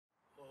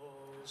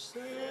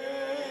Sacred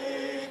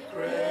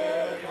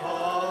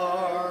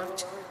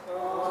Heart,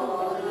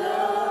 O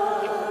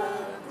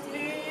love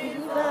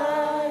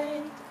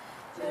divine,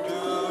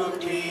 do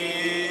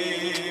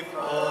keep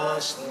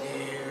us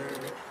near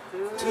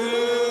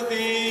to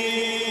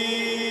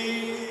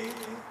Thee,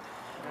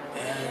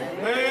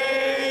 and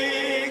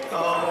make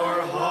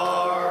our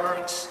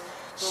hearts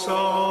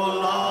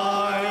so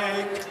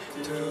like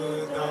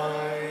to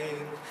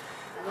Thine,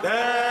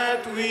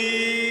 that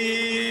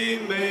we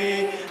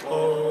may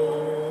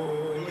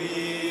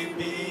holy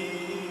be.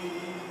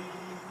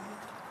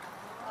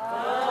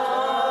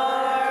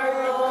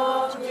 Our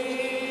Lord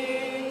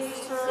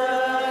Jesus,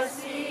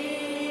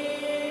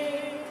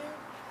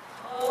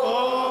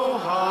 O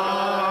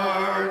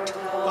heart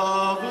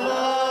of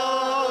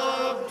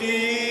love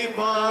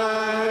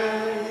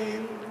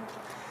divine,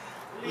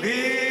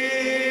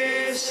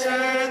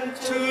 listen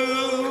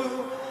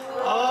to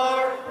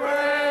our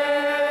prayer.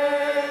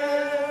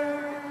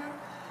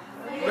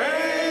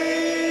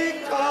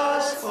 Make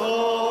us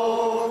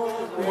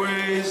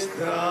always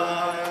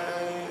Thine.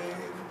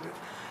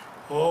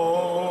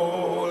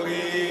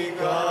 Holy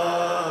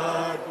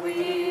God,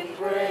 we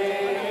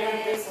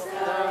praise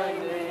Thy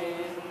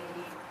name.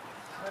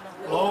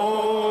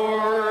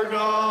 Lord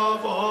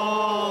of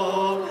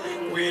all,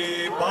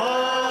 we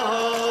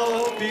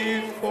bow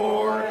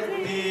before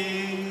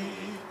Thee.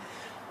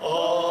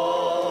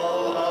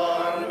 All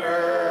on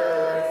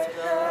earth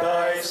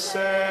Thy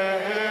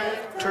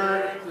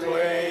scepter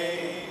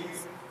claim.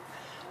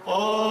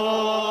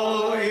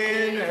 All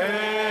in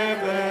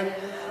heaven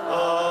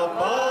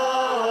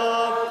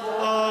above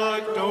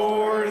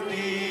adore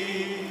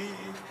Thee.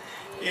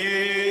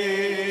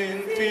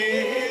 Infinite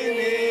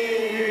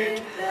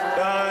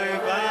Thy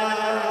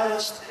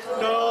vast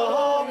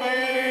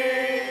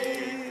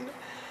domain,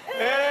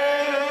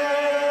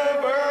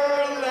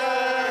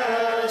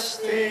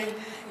 everlasting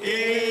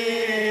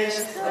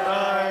is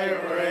Thy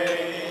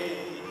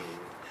reign.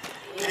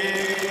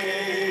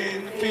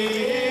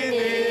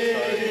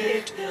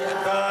 Infinite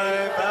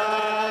Thy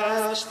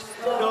vast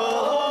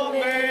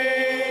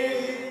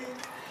domain,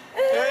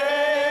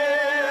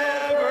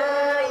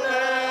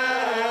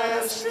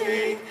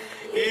 everlasting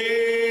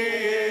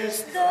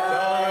is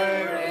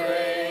Thy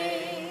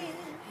reign.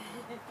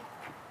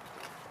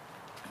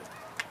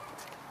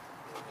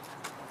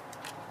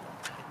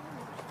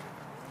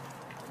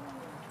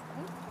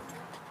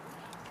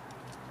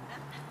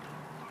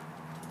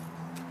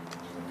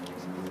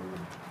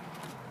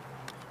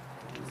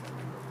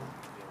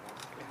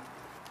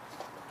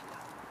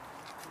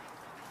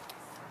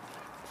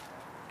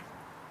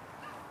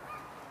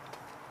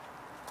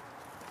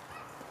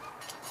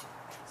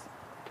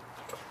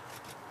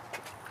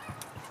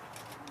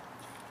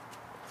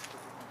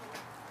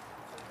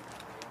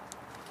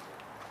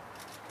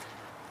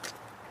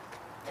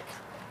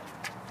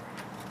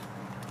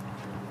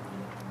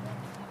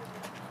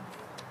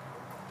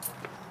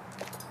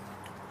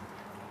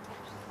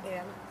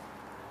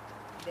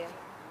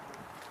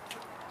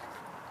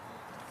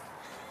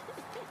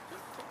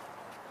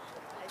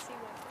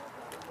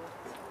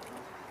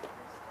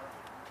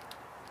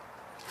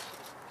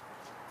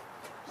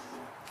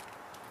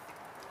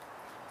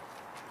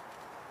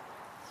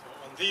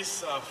 On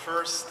this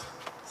first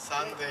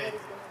Sunday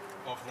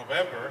of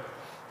November,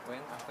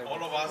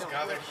 all of us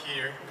gather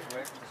here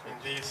in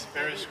this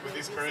parish, with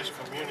this parish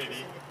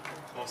community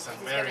of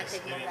St. Mary's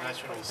here in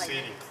National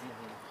City,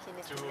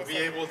 to be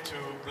able to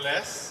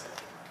bless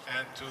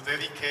and to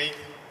dedicate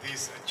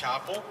this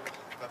chapel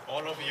that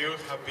all of you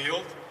have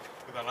built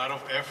with a lot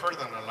of effort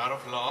and a lot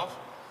of love,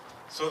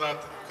 so that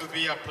it could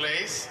be a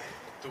place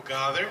to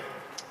gather,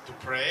 to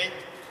pray,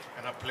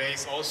 and a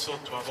place also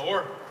to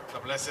adore the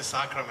Blessed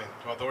Sacrament,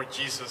 to adore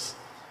Jesus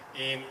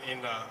in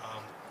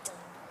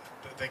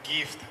the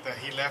gift that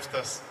He left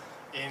us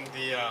in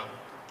the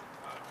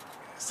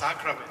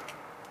sacrament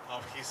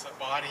of His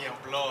body and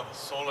blood,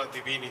 soul and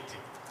divinity.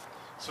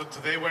 So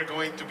today we're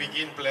going to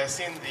begin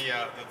blessing the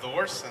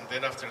doors, and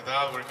then after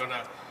that we're going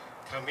to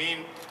come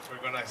in,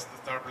 we're going to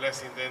start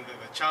blessing then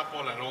the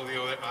chapel and all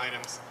the other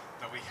items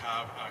that we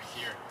have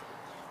here.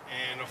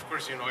 And of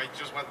course, I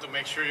just want to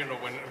make sure,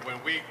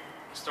 when we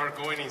start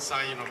going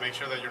inside, make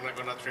sure that you're not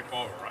going to trip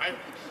over, right?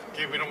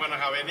 Okay, we don't want to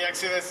have any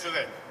accidents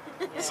today.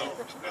 So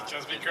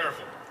just be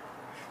careful.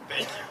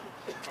 Thank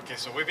you. Okay,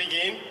 so we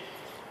begin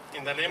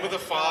in the name of the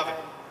Father,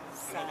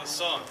 and of the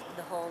Son,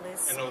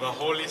 and of the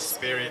Holy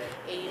Spirit.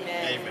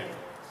 Amen. Amen.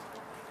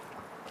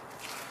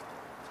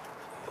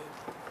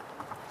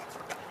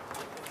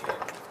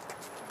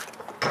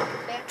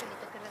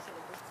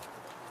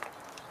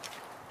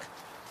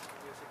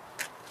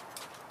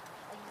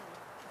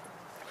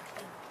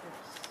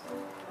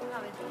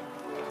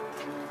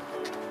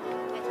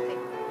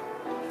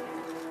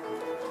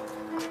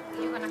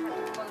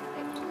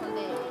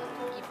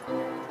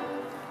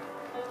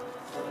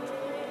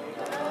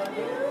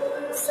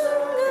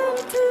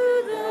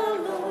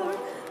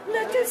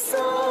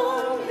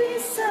 Song be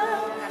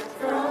sound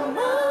from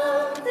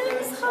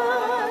mountains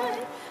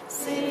high.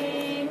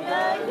 Sing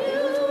a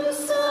new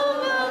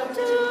song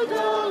unto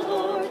the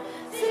Lord.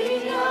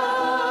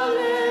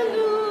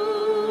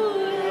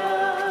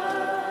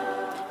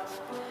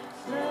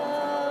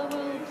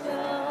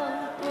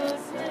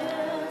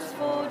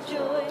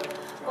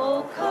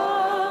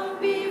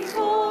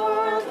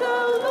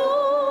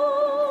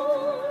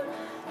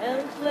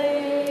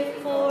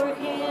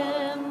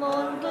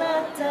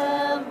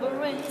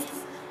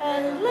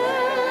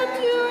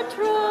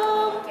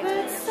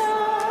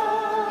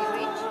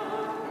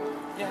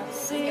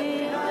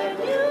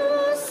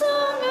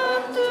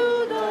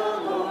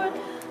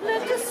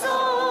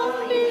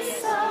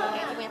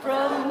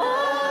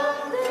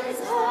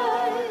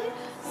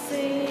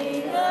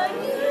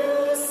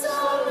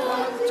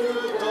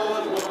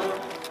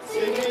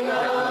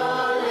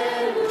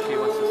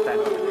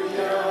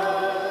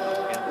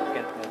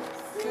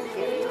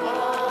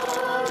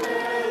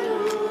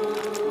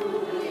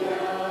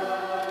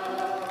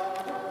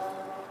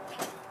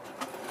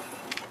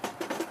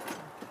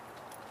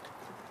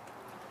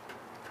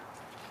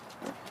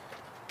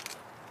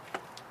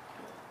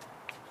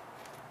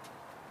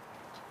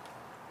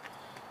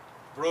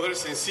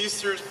 Brothers and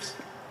sisters,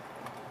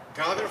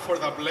 gather for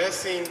the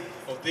blessing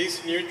of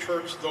these new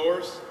church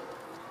doors.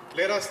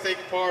 Let us take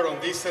part on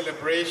this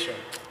celebration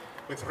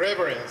with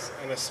reverence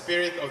and a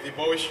spirit of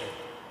devotion.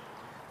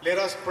 Let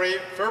us pray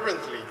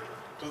fervently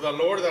to the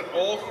Lord that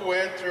all who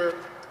enter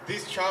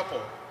this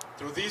chapel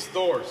through these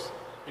doors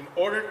in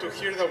order to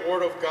hear the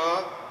word of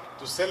God,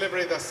 to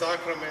celebrate the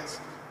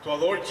sacraments, to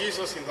adore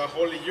Jesus in the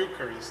Holy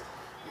Eucharist,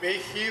 may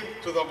heed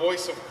to the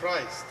voice of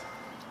Christ.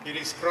 It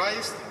is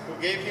Christ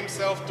who gave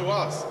himself to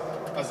us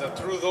as the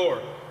true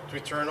door to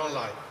eternal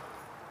life.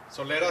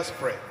 So let us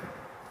pray.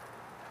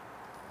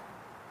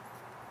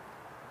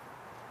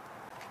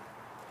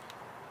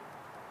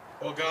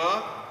 O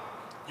God,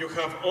 you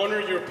have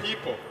honored your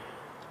people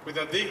with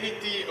the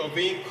dignity of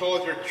being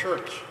called your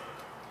church.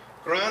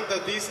 Grant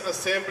that this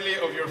assembly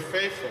of your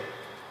faithful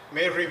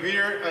may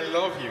revere and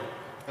love you,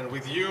 and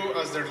with you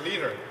as their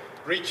leader,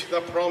 reach the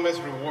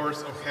promised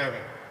rewards of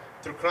heaven.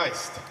 Through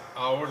Christ,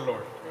 our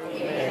Lord.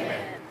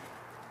 Amen.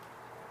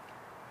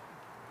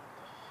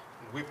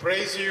 We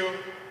praise you,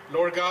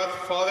 Lord God,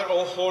 Father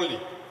all-holy.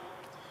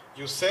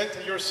 You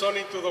sent your Son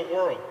into the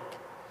world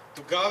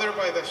to gather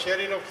by the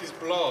shedding of his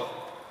blood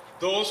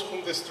those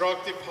whom the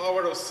destructive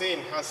power of sin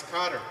has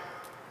scattered.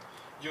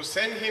 You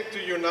sent him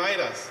to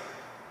unite us,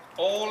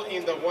 all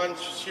in the one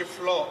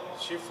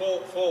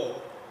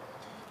sheepfold.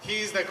 He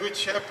is the good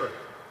shepherd.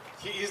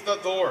 He is the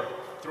door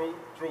through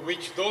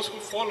which those who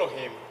follow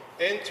him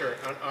enter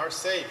and are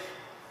safe,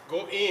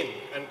 go in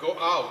and go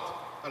out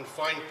and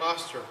find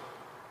pasture.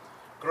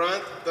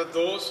 Grant that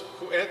those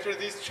who enter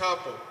this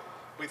chapel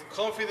with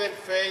confident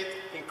faith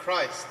in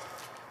Christ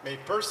may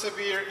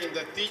persevere in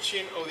the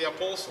teaching of the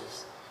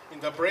apostles, in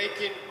the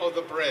breaking of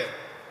the bread,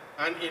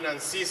 and in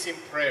unceasing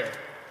prayer,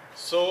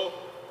 so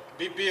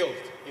be built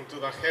into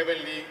the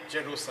heavenly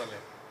Jerusalem.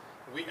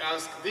 We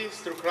ask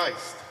this through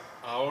Christ,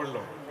 our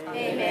Lord.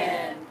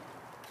 Amen.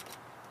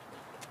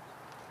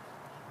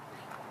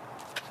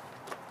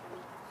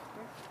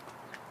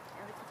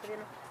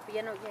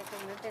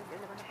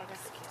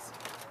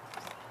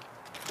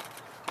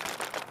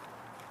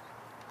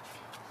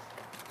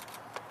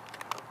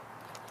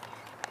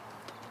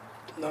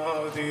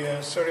 Now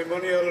the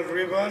ceremonial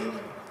ribbon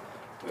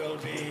will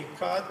be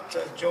cut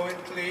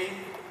jointly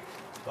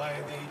by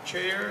the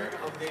chair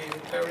of the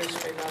Parish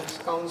Finance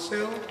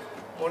Council,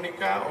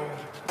 Monica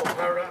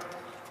O'Hara,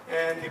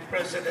 and the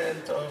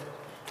president of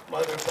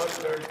Mother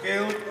Butler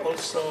Guild,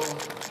 also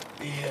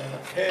the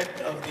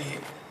head of the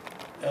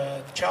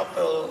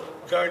chapel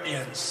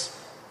guardians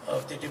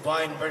of the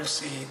Divine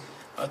Mercy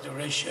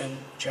Adoration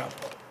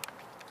Chapel,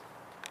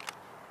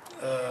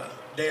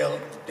 Dale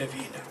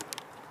Davina.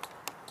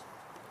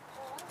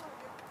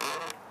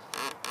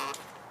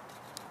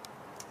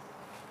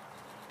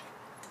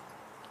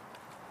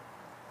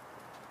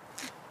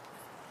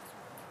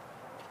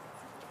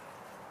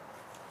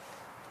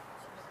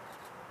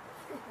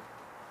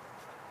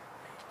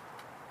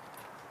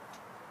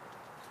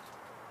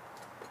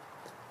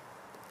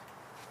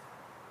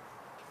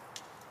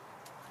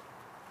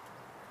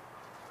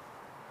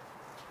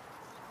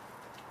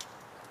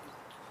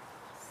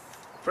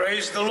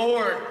 Praise the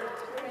Lord.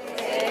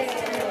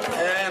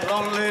 And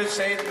long live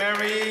St.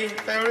 Mary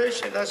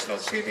Parish in National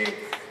City.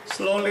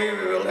 Slowly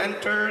we will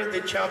enter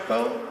the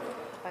chapel.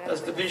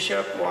 As the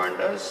bishop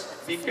warned us,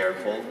 be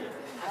careful.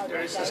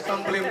 There is a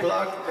stumbling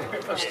block,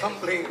 a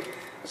stumbling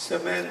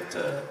cement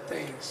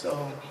thing.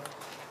 So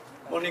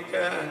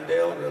Monica and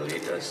Dale will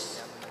lead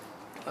us,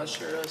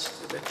 usher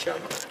us to the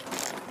chapel.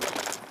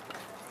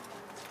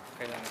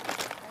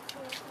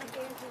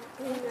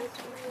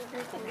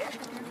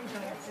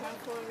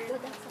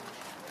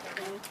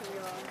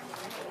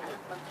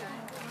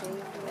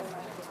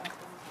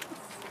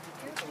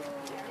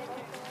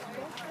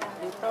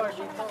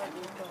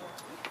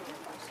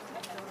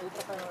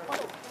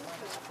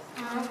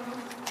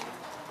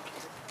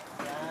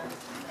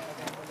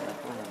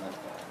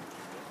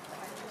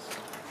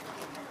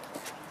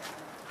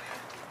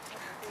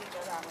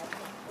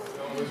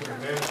 Always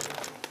remember,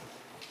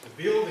 the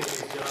building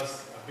is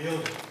just a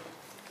building.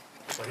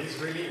 What is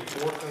really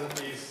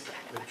important is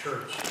the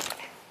church,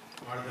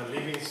 are the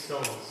living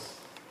stones,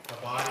 the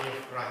body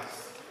of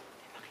Christ.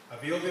 A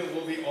building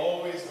will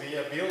always be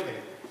a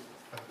building,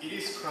 but it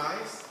is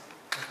Christ,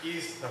 it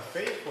is the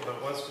faithful, the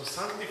ones who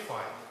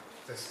sanctify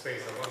the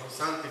space, the ones who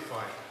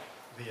sanctify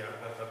the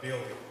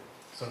building.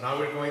 So now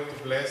we're going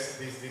to bless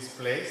this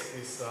place,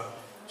 this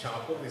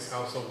chapel, this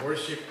house of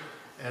worship,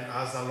 and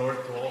ask the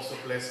Lord to also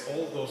bless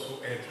all those who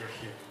enter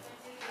here.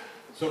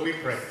 So we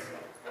pray.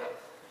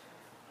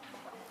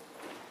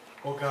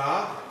 O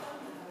God,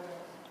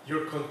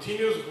 your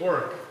continuous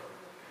work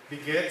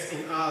begets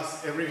in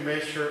us every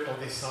measure of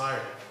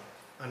desire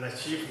and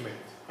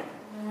achievement.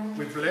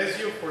 We bless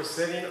you for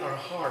setting our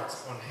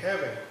hearts on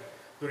heaven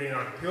during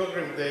our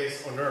pilgrim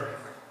days on earth.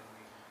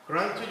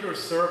 Grant to your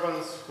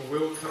servants who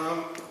will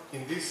come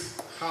in this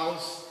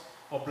house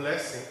of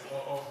blessing,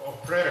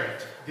 of prayer,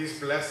 these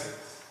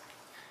blessings,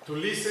 to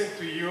listen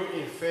to you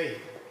in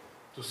faith,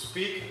 to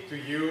speak to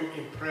you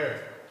in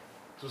prayer,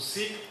 to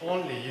seek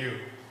only you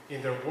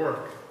in their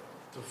work,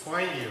 to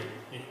find you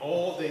in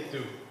all they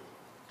do,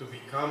 to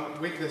become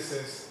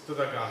witnesses to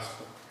the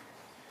gospel.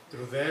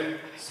 Through them,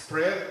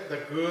 spread the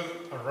good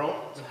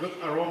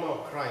aroma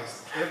of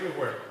Christ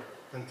everywhere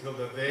until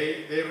the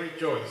day they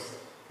rejoice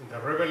in the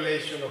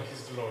revelation of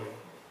his glory,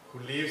 who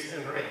lives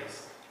and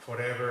reigns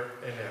forever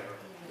and ever.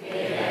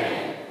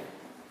 Amen.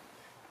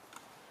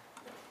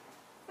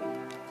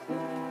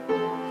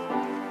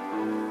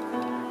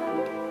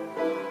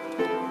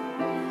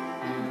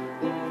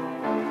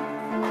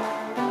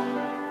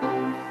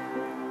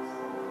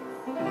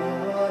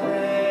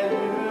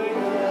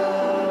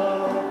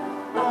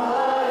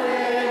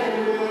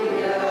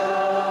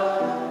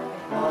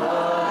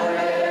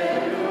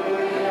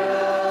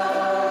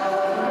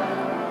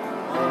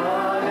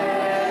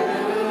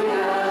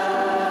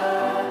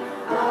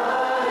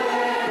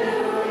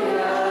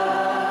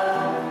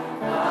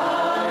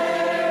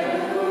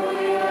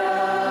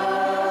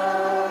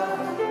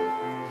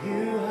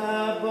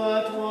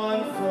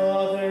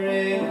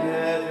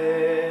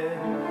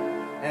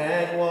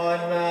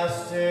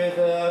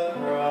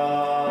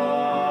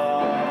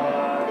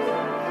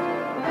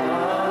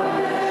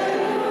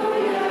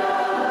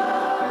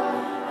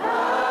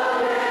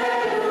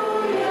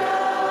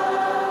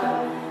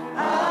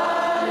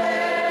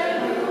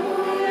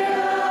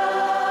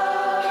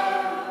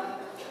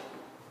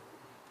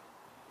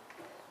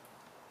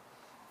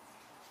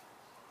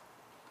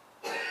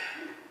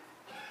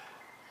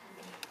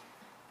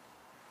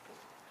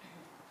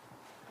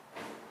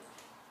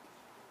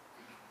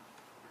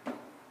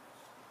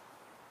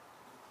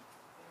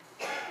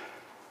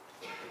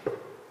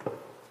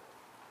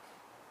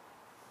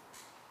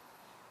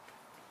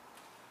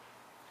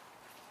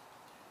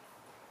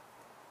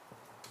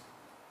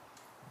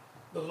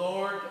 The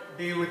Lord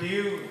be with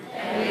you.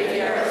 And with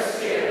your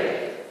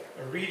spirit.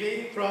 A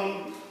reading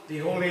from the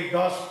Holy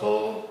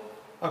Gospel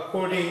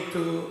according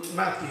to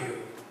Matthew.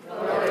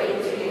 Glory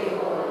to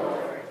you, O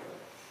Lord.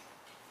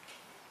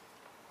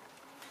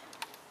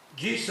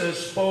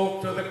 Jesus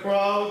spoke to the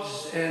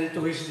crowds and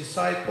to his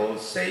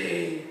disciples,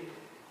 saying,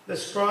 "The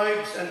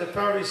scribes and the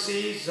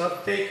Pharisees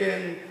have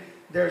taken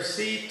their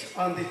seat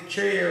on the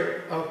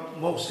chair of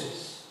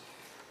Moses.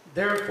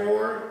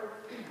 Therefore,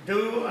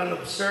 do and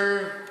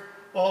observe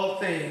all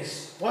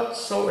things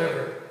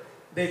whatsoever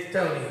they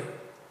tell you,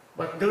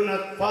 but do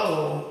not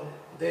follow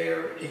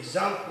their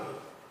example,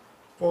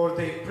 for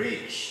they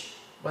preach,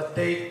 but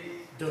they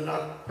do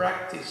not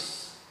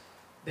practice.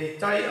 They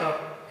tie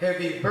up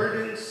heavy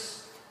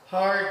burdens,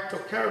 hard to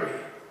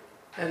carry,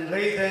 and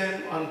lay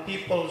them on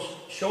people's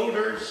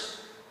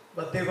shoulders,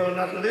 but they will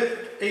not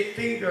lift a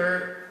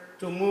finger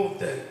to move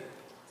them.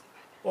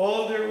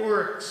 All their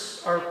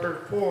works are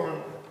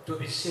performed to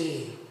be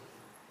seen.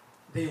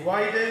 They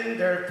widen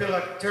their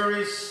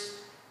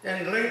phylacteries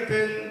and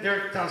lengthen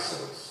their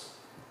tassels.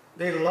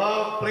 They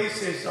love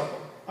places of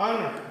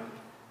honor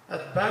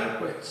at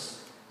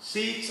banquets,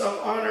 seats of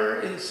honor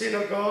in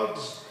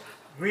synagogues,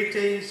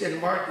 greetings in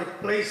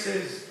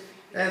marketplaces,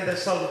 and the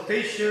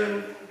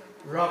salutation,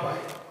 Rabbi.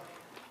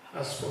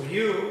 As for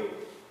you,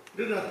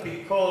 do not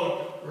be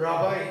called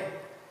Rabbi.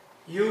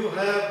 You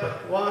have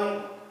but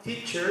one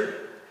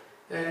teacher,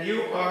 and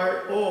you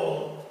are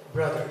all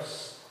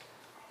brothers.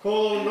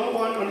 Call no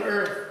one on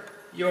earth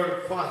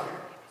your father.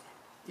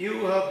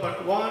 You have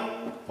but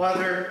one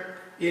Father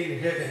in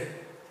heaven.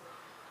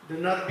 Do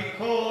not be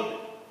called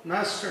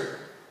Master.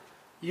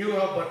 You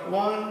have but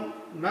one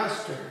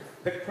Master,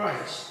 the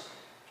Christ.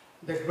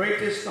 The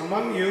greatest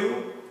among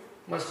you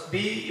must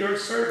be your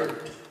servant.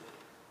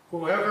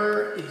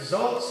 Whoever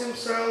exalts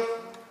himself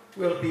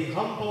will be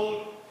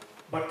humbled,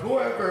 but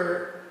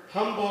whoever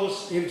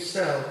humbles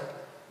himself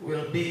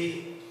will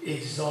be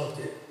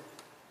exalted."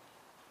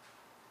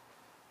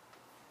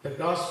 The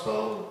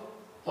Gospel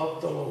of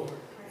the Lord.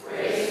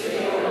 Praise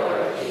to you,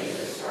 Lord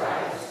Jesus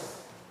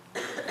Christ.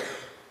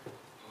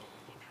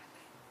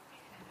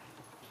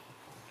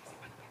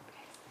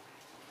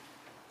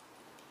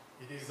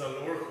 It is the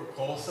Lord who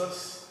calls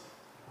us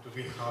to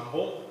be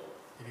humble.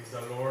 It is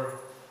the Lord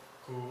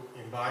who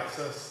invites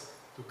us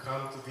to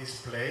come to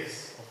this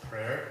place of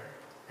prayer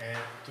and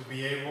to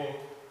be able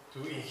to,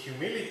 in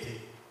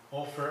humility,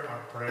 offer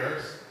our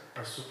prayers,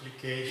 our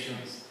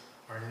supplications,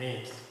 our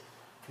needs,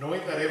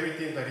 knowing that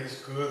everything that is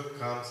good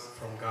comes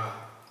from God.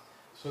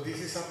 So this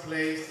is a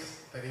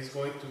place that is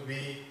going to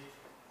be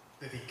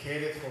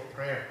dedicated for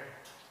prayer.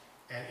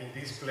 And in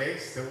this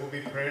place, there will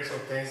be prayers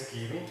of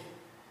thanksgiving.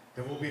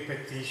 There will be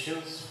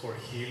petitions for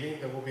healing.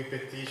 There will be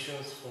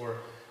petitions for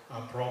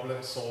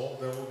problems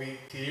solved. There will be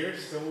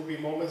tears. There will be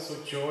moments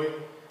of joy.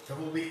 There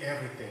will be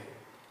everything.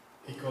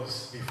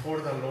 Because before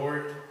the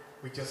Lord,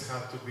 we just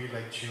have to be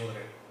like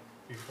children.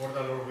 Before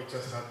the Lord, we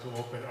just have to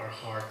open our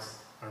hearts,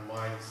 our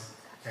minds,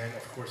 and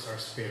of course our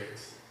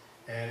spirits.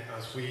 And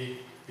as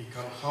we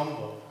become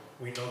humble,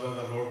 we know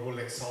that the Lord will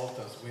exalt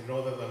us. We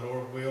know that the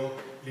Lord will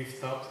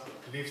lift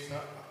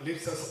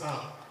us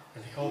up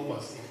and help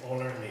us in all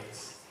our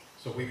needs.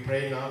 So we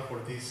pray now for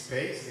this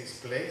space, this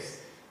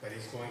place that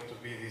is going to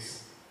be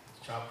this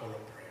chapel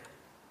of prayer.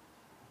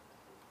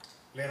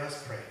 Let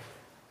us pray.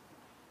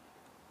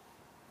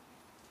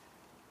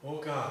 O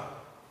God,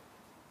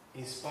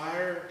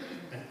 inspirer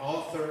and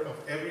author of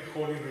every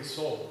holy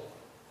resolve,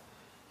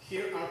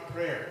 hear our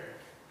prayer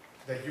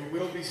that you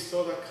will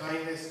bestow the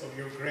kindness of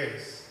your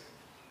grace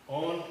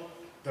on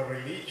the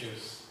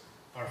religious,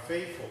 our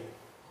faithful,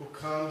 who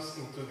comes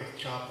into the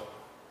chapel.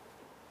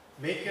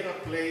 Make it a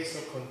place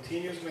of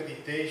continuous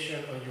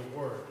meditation on your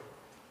word,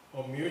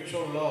 of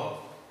mutual love,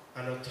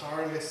 and of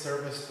tireless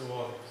service to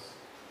others.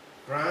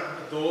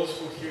 Grant those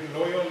who here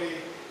loyally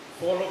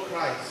follow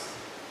Christ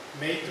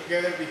may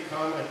together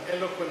become an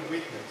eloquent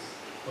witness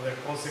for their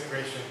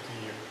consecration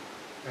to you.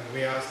 And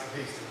we ask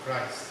this in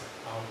Christ,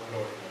 our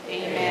Lord.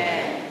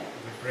 Amen.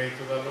 We pray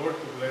to the Lord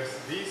to bless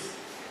this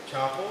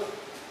chapel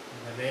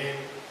in the name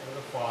of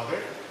the Father,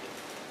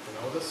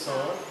 and of the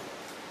Son,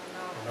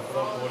 and of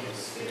the Holy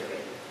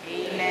Spirit.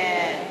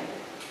 Amen.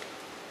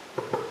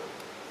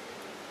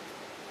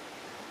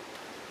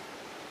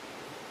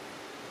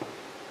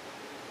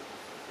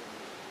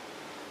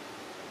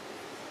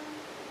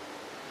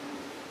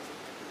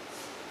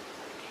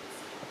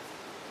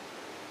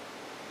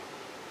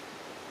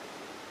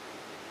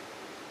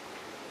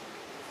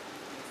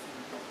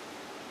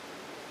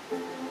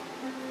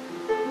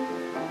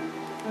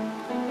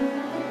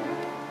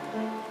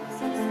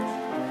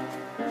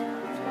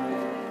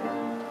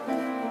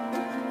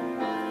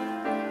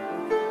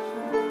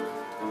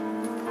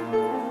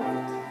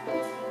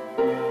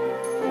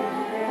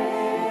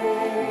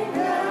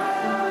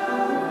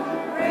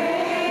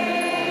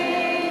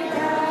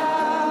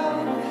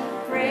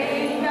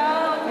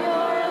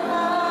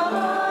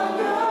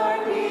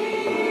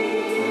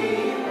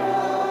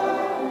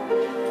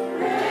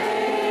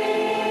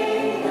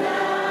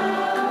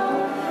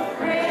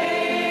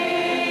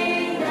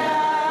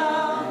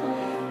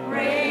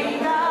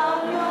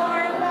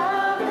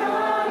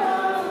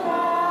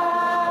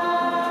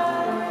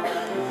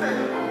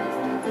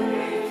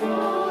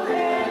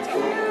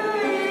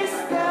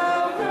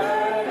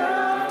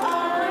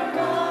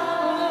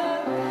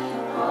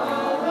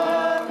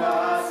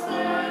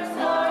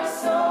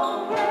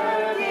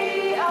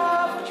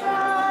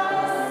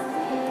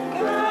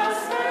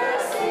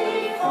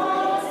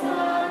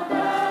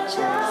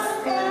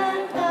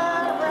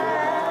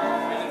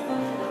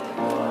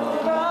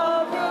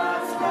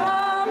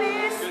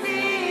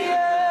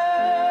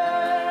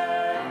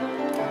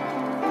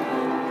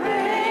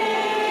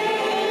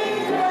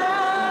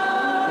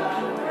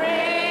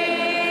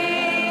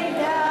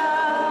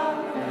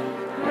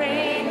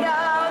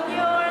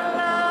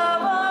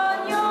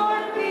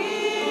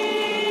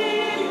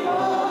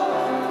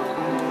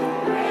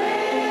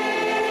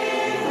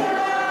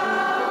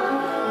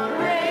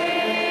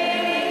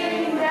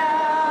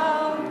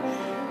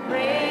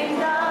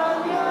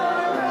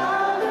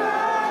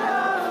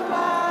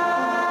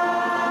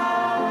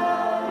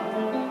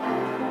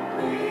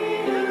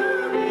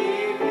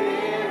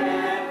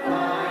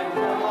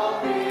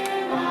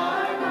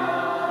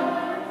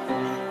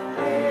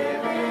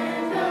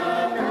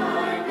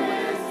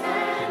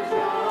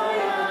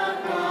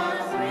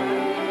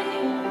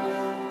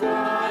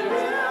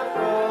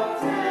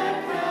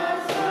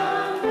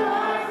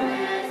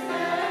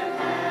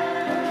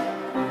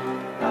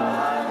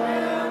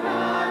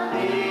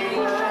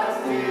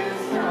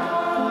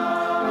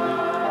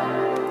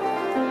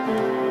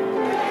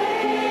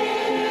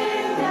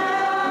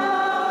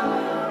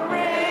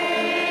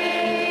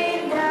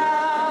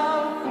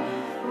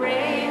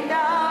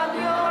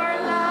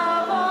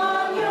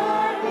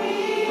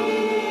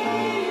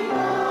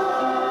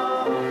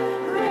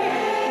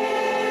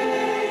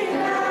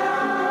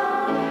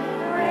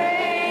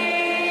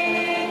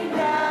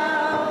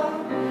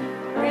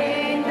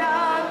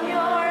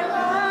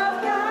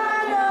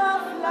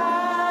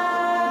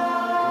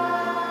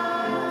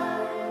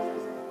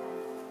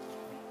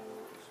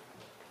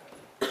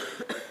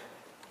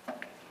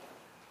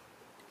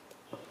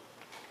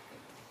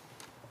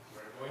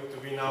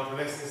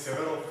 Blessing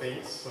several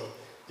things, so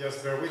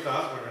just bear with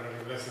us. We're going to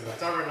be blessing the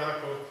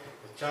tabernacle,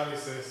 the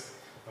chalices,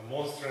 the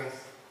monstrance,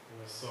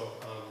 and also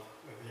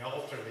the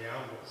altar, the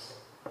ambo. So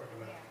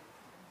we're going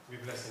to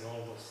be blessing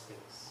all those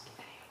things.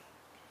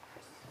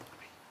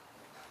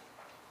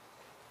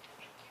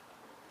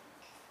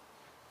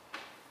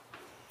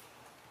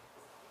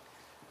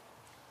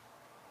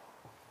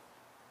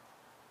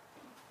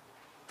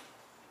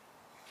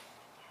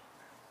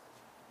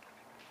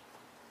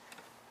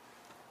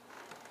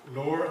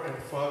 Lord and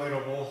Father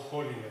of all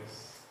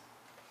holiness,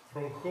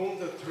 from whom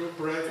the true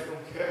bread from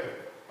heaven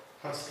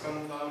has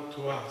come down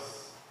to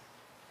us,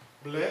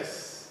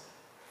 bless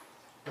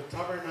the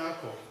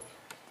tabernacle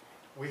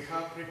we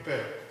have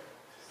prepared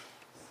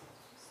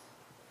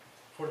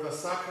for the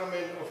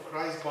sacrament of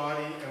Christ's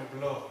body and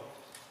blood,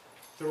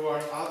 through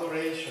our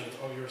adoration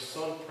of your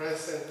Son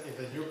present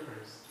in the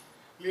Eucharist.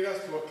 Lead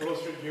us to a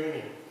closer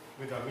union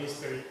with the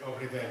mystery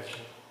of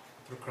redemption,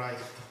 through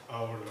Christ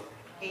our Lord.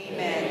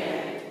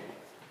 Amen.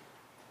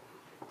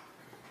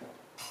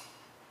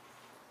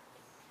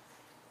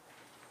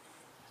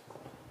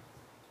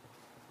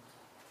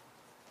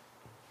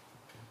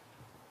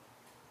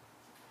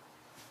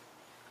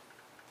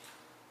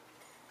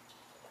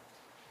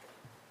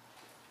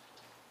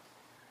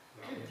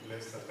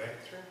 bless the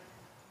lecture.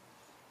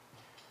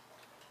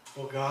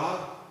 Oh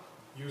God,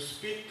 you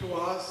speak to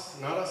us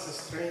not as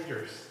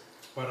strangers,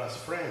 but as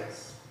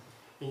friends.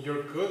 In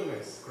your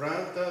goodness,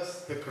 grant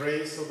us the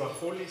grace of the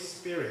Holy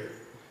Spirit,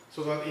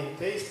 so that in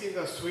tasting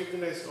the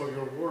sweetness of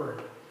your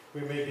word,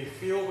 we may be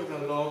filled with the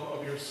love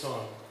of your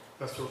Son,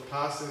 that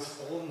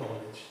surpasses all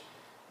knowledge.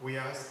 We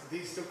ask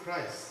this through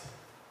Christ,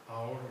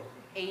 our Lord.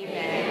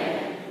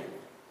 Amen.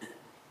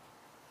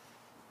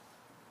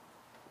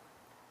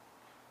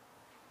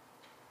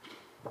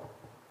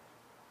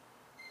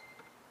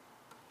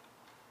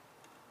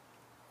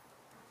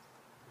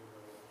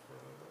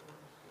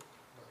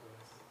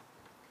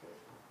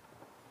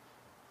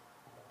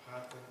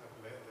 Paten,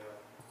 the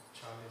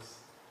chalice,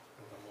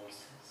 and the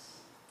monstrance.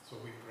 So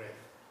we pray.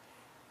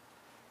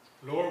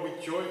 Lord,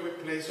 with joy we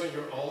place on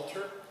your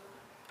altar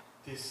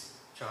this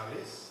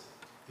chalice,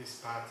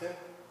 this paten,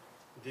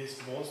 these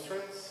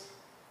monstrance,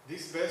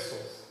 these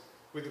vessels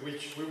with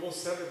which we will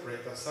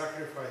celebrate the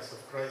sacrifice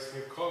of Christ's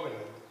new covenant,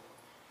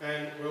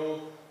 and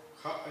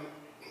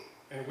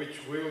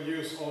which we'll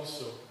use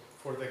also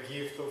for the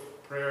gift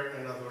of prayer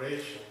and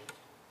adoration.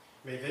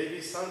 May they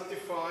be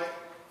sanctified,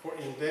 for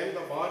in them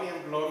the body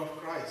and blood of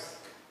Christ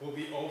will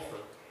be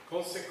offered,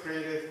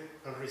 consecrated,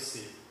 and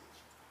received.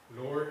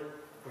 Lord,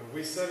 when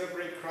we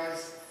celebrate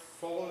Christ's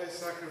faultless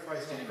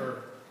sacrifice on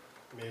earth,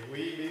 may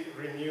we be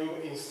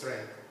renewed in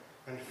strength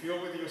and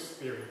filled with your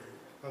Spirit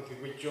until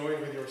we join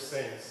with your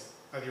saints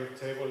at your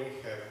table in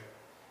heaven.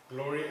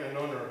 Glory and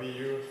honor be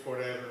yours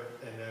forever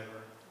and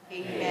ever.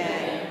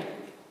 Amen.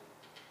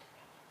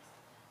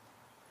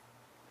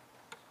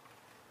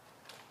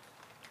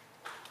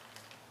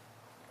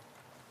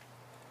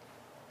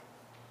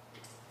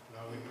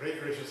 Now we pray,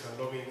 gracious and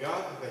loving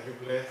God, that you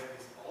bless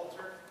this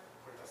altar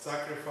where the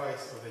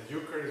sacrifice of the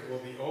Eucharist will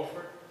be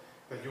offered,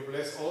 that you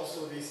bless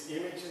also these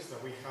images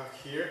that we have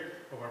here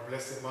of our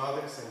Blessed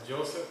Mothers and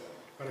Joseph,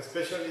 and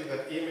especially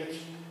that image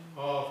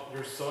of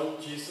your Son,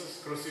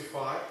 Jesus,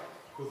 crucified,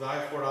 who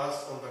died for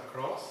us on the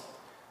cross,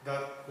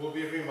 that will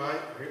be a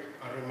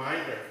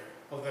reminder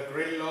of the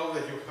great love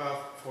that you have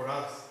for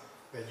us,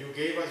 that you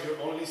gave us your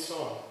only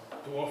Son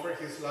to offer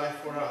his life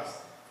for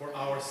us, for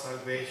our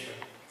salvation.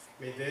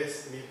 May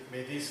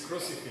this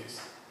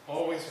crucifix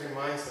always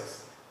remind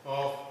us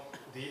of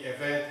the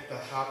event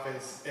that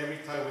happens every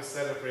time we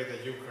celebrate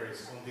the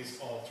Eucharist on this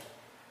altar.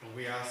 And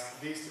we ask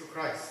this through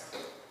Christ,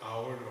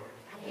 our Lord.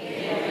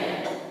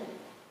 Amen.